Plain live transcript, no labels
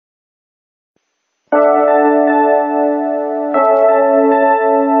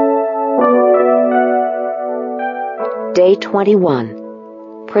Day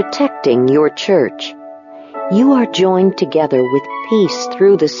 21. Protecting your church. You are joined together with peace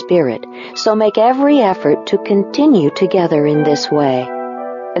through the Spirit, so make every effort to continue together in this way.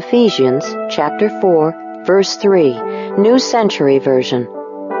 Ephesians chapter 4, verse 3, New Century Version.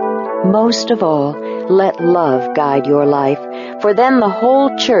 Most of all, let love guide your life, for then the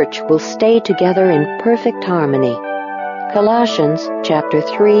whole church will stay together in perfect harmony. Colossians chapter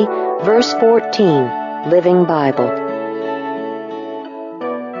 3, verse 14, Living Bible.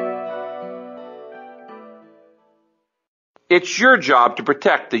 It's your job to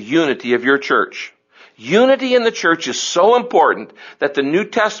protect the unity of your church. Unity in the church is so important that the New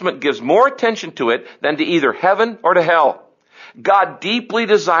Testament gives more attention to it than to either heaven or to hell. God deeply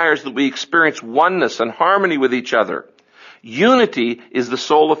desires that we experience oneness and harmony with each other. Unity is the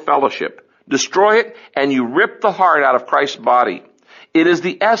soul of fellowship. Destroy it and you rip the heart out of Christ's body. It is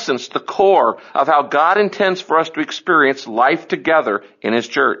the essence, the core of how God intends for us to experience life together in His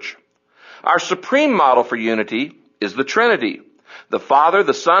church. Our supreme model for unity is the Trinity. The Father,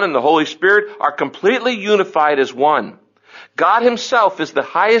 the Son, and the Holy Spirit are completely unified as one. God Himself is the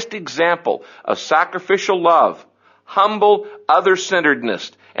highest example of sacrificial love, humble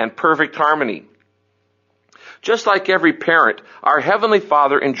other-centeredness, and perfect harmony. Just like every parent, our Heavenly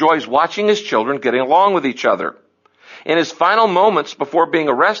Father enjoys watching His children getting along with each other. In His final moments before being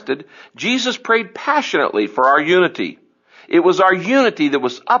arrested, Jesus prayed passionately for our unity. It was our unity that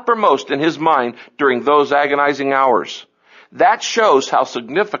was uppermost in His mind during those agonizing hours. That shows how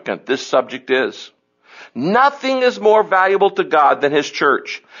significant this subject is. Nothing is more valuable to God than His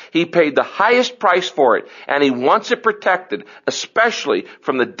church. He paid the highest price for it, and He wants it protected, especially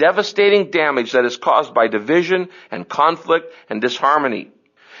from the devastating damage that is caused by division and conflict and disharmony.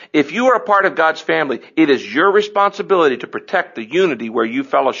 If you are a part of God's family, it is your responsibility to protect the unity where you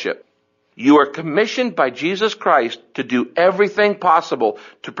fellowship. You are commissioned by Jesus Christ to do everything possible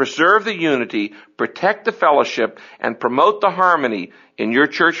to preserve the unity, protect the fellowship, and promote the harmony in your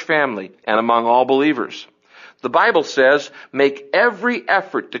church family and among all believers. The Bible says, make every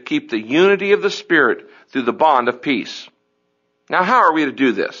effort to keep the unity of the Spirit through the bond of peace. Now, how are we to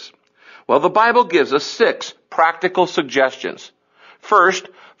do this? Well, the Bible gives us 6 practical suggestions. First,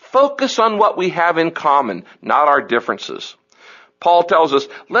 focus on what we have in common, not our differences. Paul tells us,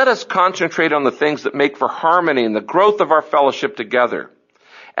 let us concentrate on the things that make for harmony and the growth of our fellowship together.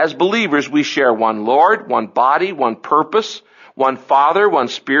 As believers, we share one Lord, one body, one purpose, one Father, one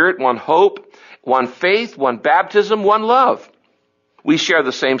Spirit, one hope, one faith, one baptism, one love. We share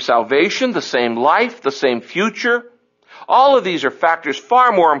the same salvation, the same life, the same future. All of these are factors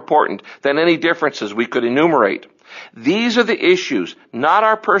far more important than any differences we could enumerate. These are the issues, not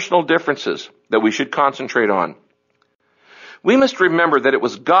our personal differences, that we should concentrate on. We must remember that it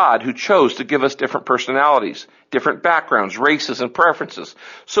was God who chose to give us different personalities, different backgrounds, races, and preferences.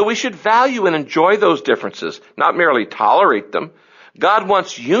 So we should value and enjoy those differences, not merely tolerate them. God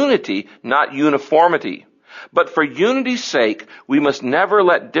wants unity, not uniformity. But for unity's sake, we must never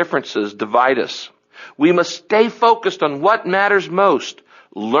let differences divide us. We must stay focused on what matters most,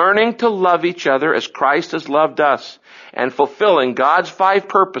 learning to love each other as Christ has loved us, and fulfilling God's 5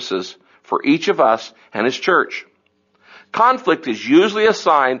 purposes for each of us and His church. Conflict is usually a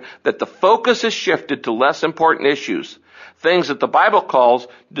sign that the focus is shifted to less important issues, things that the Bible calls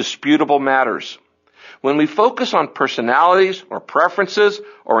disputable matters. When we focus on personalities or preferences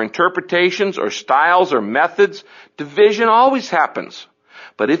or interpretations or styles or methods, division always happens.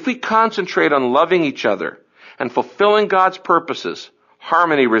 But if we concentrate on loving each other and fulfilling God's purposes,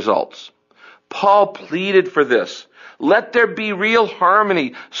 harmony results. Paul pleaded for this. Let there be real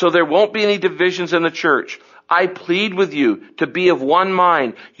harmony so there won't be any divisions in the church. I plead with you to be of one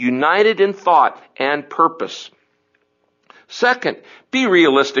mind, united in thought and purpose. Second, be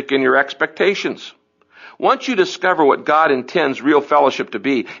realistic in your expectations. Once you discover what God intends real fellowship to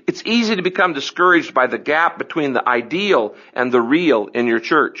be, it's easy to become discouraged by the gap between the ideal and the real in your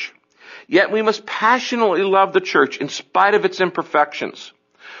church. Yet we must passionately love the church in spite of its imperfections.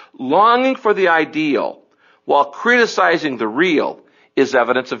 Longing for the ideal while criticizing the real is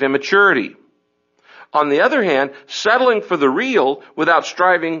evidence of immaturity. On the other hand, settling for the real without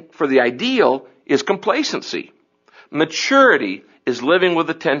striving for the ideal is complacency. Maturity is living with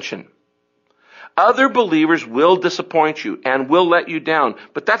attention. Other believers will disappoint you and will let you down,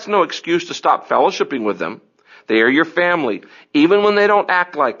 but that's no excuse to stop fellowshipping with them. They are your family, even when they don't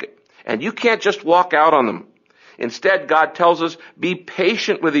act like it, and you can't just walk out on them. Instead, God tells us, be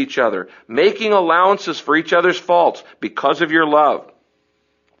patient with each other, making allowances for each other's faults because of your love.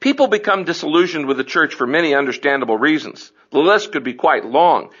 People become disillusioned with the church for many understandable reasons. The list could be quite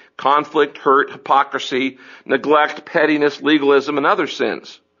long. Conflict, hurt, hypocrisy, neglect, pettiness, legalism, and other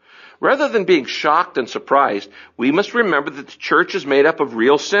sins. Rather than being shocked and surprised, we must remember that the church is made up of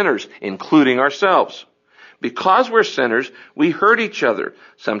real sinners, including ourselves. Because we're sinners, we hurt each other,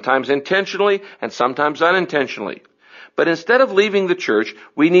 sometimes intentionally and sometimes unintentionally. But instead of leaving the church,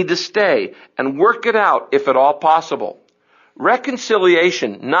 we need to stay and work it out if at all possible.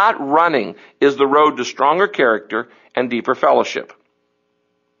 Reconciliation, not running, is the road to stronger character and deeper fellowship.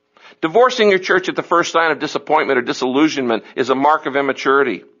 Divorcing your church at the first sign of disappointment or disillusionment is a mark of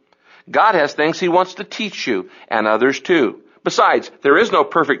immaturity. God has things He wants to teach you, and others too. Besides, there is no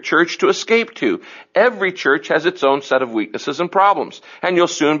perfect church to escape to. Every church has its own set of weaknesses and problems, and you'll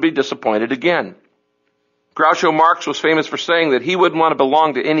soon be disappointed again. Groucho Marx was famous for saying that he wouldn't want to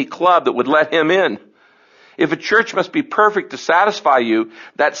belong to any club that would let him in. If a church must be perfect to satisfy you,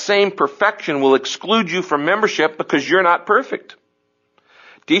 that same perfection will exclude you from membership because you're not perfect.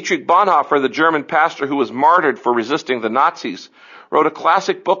 Dietrich Bonhoeffer, the German pastor who was martyred for resisting the Nazis, wrote a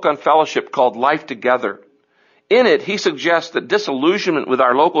classic book on fellowship called Life Together. In it, he suggests that disillusionment with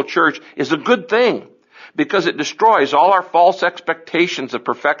our local church is a good thing because it destroys all our false expectations of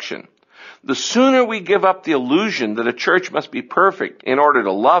perfection. The sooner we give up the illusion that a church must be perfect in order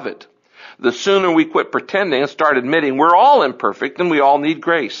to love it, the sooner we quit pretending and start admitting we're all imperfect and we all need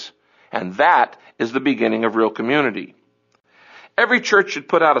grace. And that is the beginning of real community. Every church should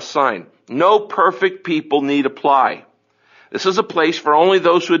put out a sign, "No perfect people need apply." This is a place for only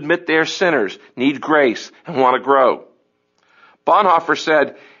those who admit they are sinners, need grace, and want to grow. Bonhoeffer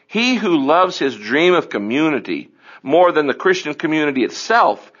said, "He who loves his dream of community more than the Christian community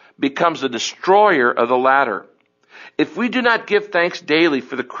itself becomes a destroyer of the latter." If we do not give thanks daily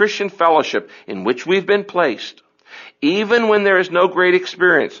for the Christian fellowship in which we've been placed, even when there is no great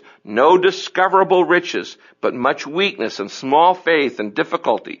experience, no discoverable riches, but much weakness and small faith and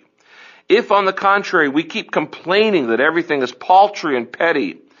difficulty, if on the contrary we keep complaining that everything is paltry and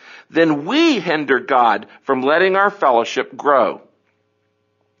petty, then we hinder God from letting our fellowship grow.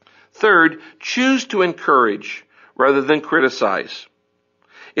 Third, choose to encourage rather than criticize.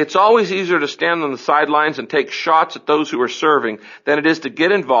 It's always easier to stand on the sidelines and take shots at those who are serving than it is to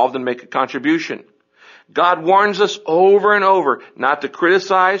get involved and make a contribution. God warns us over and over not to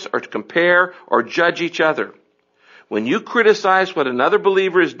criticize or to compare or judge each other. When you criticize what another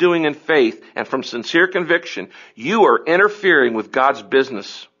believer is doing in faith and from sincere conviction, you are interfering with God's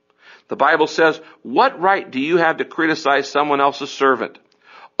business. The Bible says, "What right do you have to criticize someone else's servant?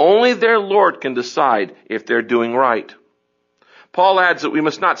 Only their Lord can decide if they're doing right." Paul adds that we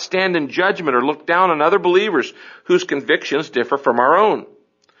must not stand in judgment or look down on other believers whose convictions differ from our own.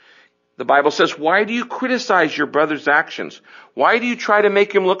 The Bible says, "Why do you criticize your brother's actions? Why do you try to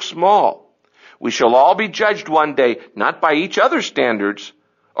make him look small? We shall all be judged one day, not by each other's standards,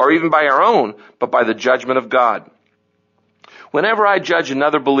 or even by our own, but by the judgment of God." Whenever I judge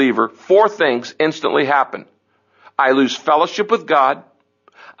another believer, 4 things instantly happen. I lose fellowship with God.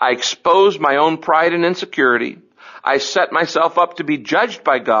 I expose my own pride and insecurity. I set myself up to be judged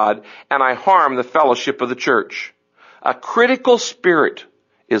by God, and I harm the fellowship of the church. A critical spirit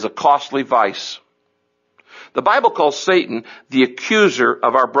is a costly vice. The Bible calls Satan the accuser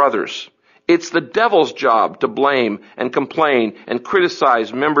of our brothers. It's the devil's job to blame and complain and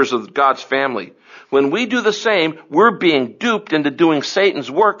criticize members of God's family. When we do the same, we're being duped into doing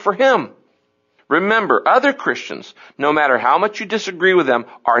Satan's work for him. Remember, other Christians, no matter how much you disagree with them,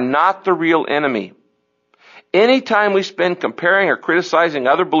 are not the real enemy. Any time we spend comparing or criticizing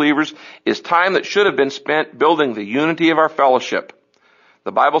other believers is time that should have been spent building the unity of our fellowship.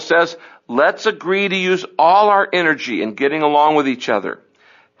 The Bible says, "Let's agree to use all our energy in getting along with each other.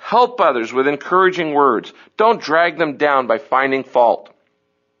 Help others with encouraging words. Don't drag them down by finding fault."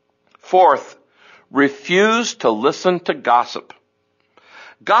 Fourth, refuse to listen to gossip.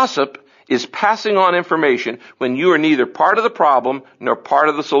 Gossip is passing on information when you are neither part of the problem nor part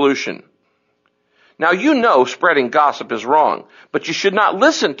of the solution. Now, you know spreading gossip is wrong, but you should not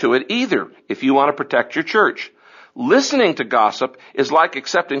listen to it either if you want to protect your church. Listening to gossip is like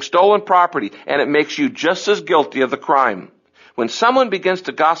accepting stolen property, and it makes you just as guilty of the crime. When someone begins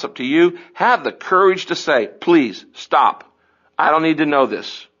to gossip to you, have the courage to say, "Please, stop. I don't need to know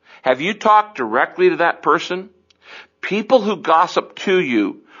this." Have you talked directly to that person? People who gossip to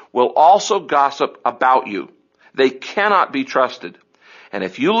you will also gossip about you. They cannot be trusted. And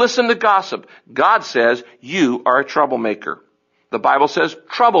if you listen to gossip, God says you are a troublemaker. The Bible says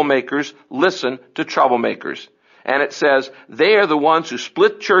troublemakers listen to troublemakers. And it says they are the ones who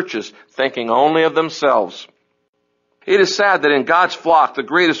split churches thinking only of themselves. It is sad that in God's flock, the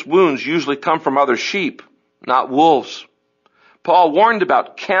greatest wounds usually come from other sheep, not wolves. Paul warned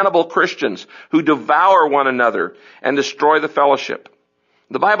about cannibal Christians who devour one another and destroy the fellowship.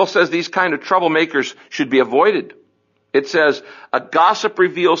 The Bible says these kind of troublemakers should be avoided. It says, a gossip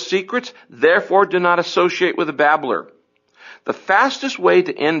reveals secrets, therefore do not associate with a babbler. The fastest way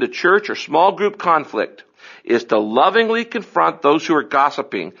to end a church or small group conflict is to lovingly confront those who are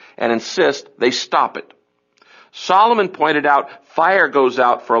gossiping and insist they stop it. Solomon pointed out fire goes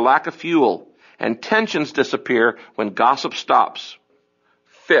out for a lack of fuel, and tensions disappear when gossip stops.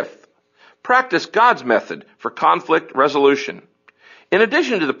 Fifth, practice God's method for conflict resolution. In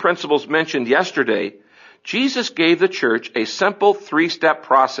addition to the principles mentioned yesterday, Jesus gave the church a simple 3-step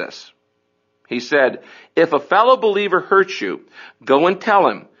process. He said, if a fellow believer hurts you, go and tell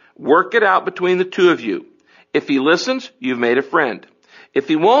him. Work it out between the two of you. If he listens, you've made a friend. If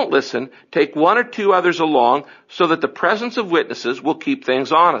he won't listen, take 1 or 2 others along so that the presence of witnesses will keep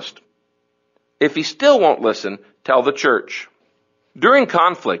things honest. If he still won't listen, tell the church. During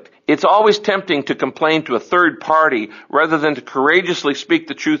conflict, it's always tempting to complain to a third party rather than to courageously speak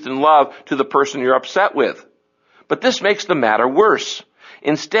the truth in love to the person you're upset with. But this makes the matter worse.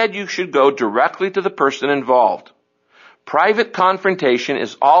 Instead, you should go directly to the person involved. Private confrontation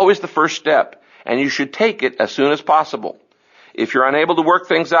is always the first step, and you should take it as soon as possible. If you're unable to work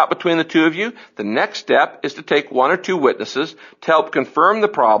things out between the two of you, the next step is to take 1 or 2 witnesses to help confirm the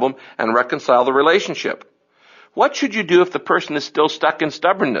problem and reconcile the relationship. What should you do if the person is still stuck in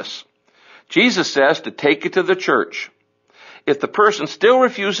stubbornness? Jesus says to take it to the church. If the person still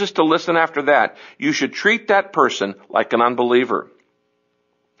refuses to listen after that, you should treat that person like an unbeliever.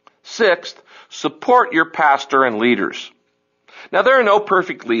 Sixth, support your pastor and leaders. Now, there are no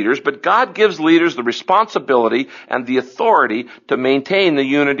perfect leaders, but God gives leaders the responsibility and the authority to maintain the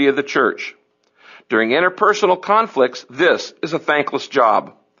unity of the church. During interpersonal conflicts, this is a thankless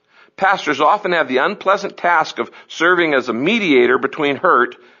job. Pastors often have the unpleasant task of serving as a mediator between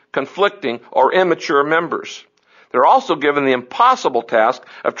hurt, conflicting, or immature members. They're also given the impossible task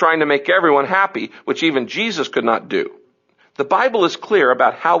of trying to make everyone happy, which even Jesus could not do. The Bible is clear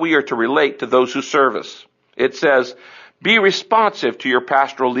about how we are to relate to those who serve us. It says, be responsive to your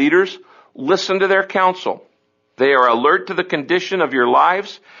pastoral leaders. Listen to their counsel. They are alert to the condition of your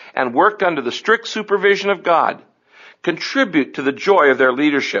lives and work under the strict supervision of God. Contribute to the joy of their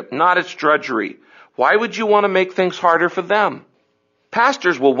leadership, not its drudgery. Why would you want to make things harder for them?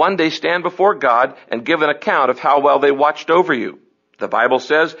 Pastors will one day stand before God and give an account of how well they watched over you. The Bible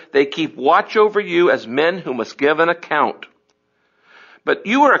says they keep watch over you as men who must give an account. But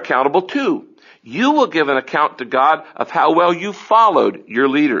you are accountable too. You will give an account to God of how well you followed your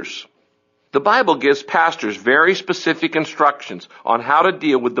leaders. The Bible gives pastors very specific instructions on how to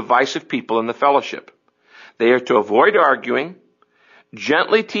deal with divisive people in the fellowship. They are to avoid arguing,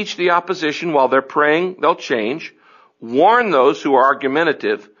 gently teach the opposition while they're praying they'll change, warn those who are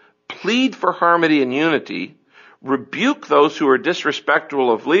argumentative, plead for harmony and unity, rebuke those who are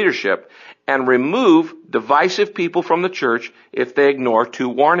disrespectful of leadership, and remove divisive people from the church if they ignore 2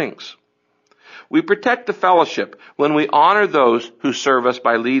 warnings. We protect the fellowship when we honor those who serve us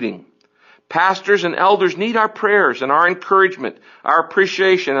by leading. Pastors and elders need our prayers and our encouragement, our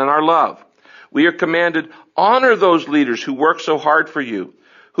appreciation and our love. We are commanded, honor those leaders who work so hard for you,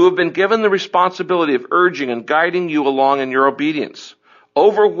 who have been given the responsibility of urging and guiding you along in your obedience.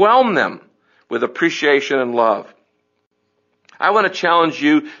 Overwhelm them with appreciation and love. I want to challenge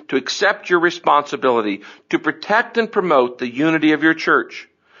you to accept your responsibility to protect and promote the unity of your church.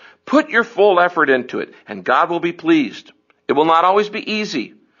 Put your full effort into it, and God will be pleased. It will not always be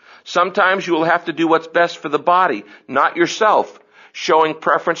easy. Sometimes you will have to do what's best for the body, not yourself, showing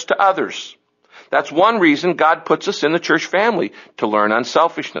preference to others. That's one reason God puts us in the church family, to learn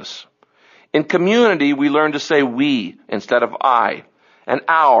unselfishness. In community, we learn to say we instead of I, and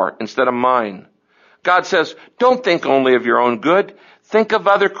our instead of mine. God says, don't think only of your own good. Think of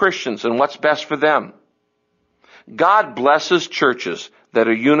other Christians and what's best for them. God blesses churches that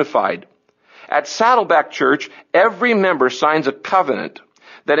are unified. At Saddleback Church, every member signs a covenant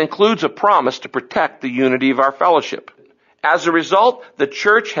that includes a promise to protect the unity of our fellowship. As a result, the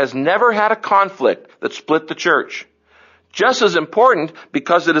church has never had a conflict that split the church. Just as important,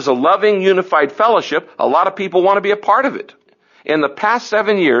 because it is a loving, unified fellowship, a lot of people want to be a part of it. In the past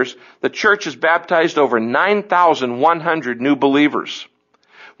 7 years, the church has baptized over 9,100 new believers.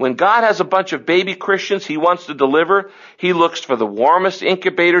 When God has a bunch of baby Christians he wants to deliver, he looks for the warmest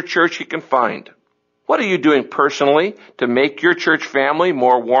incubator church he can find. What are you doing personally to make your church family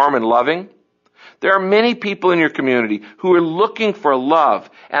more warm and loving? There are many people in your community who are looking for love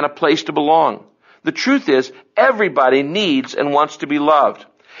and a place to belong. The truth is, everybody needs and wants to be loved.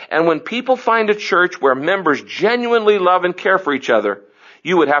 And when people find a church where members genuinely love and care for each other,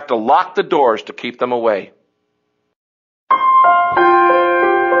 you would have to lock the doors to keep them away.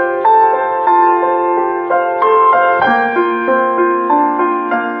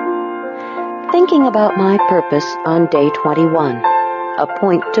 Thinking about my purpose on day 21, a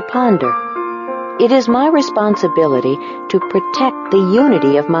point to ponder. It is my responsibility to protect the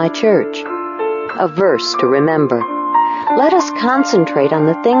unity of my church. A verse to remember. Let us concentrate on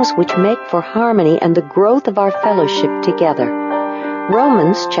the things which make for harmony and the growth of our fellowship together.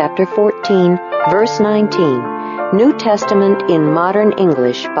 Romans chapter 14, verse 19, New Testament in Modern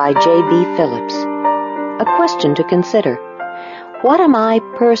English by J.B. Phillips. A question to consider. What am I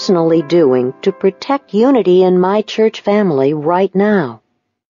personally doing to protect unity in my church family right now?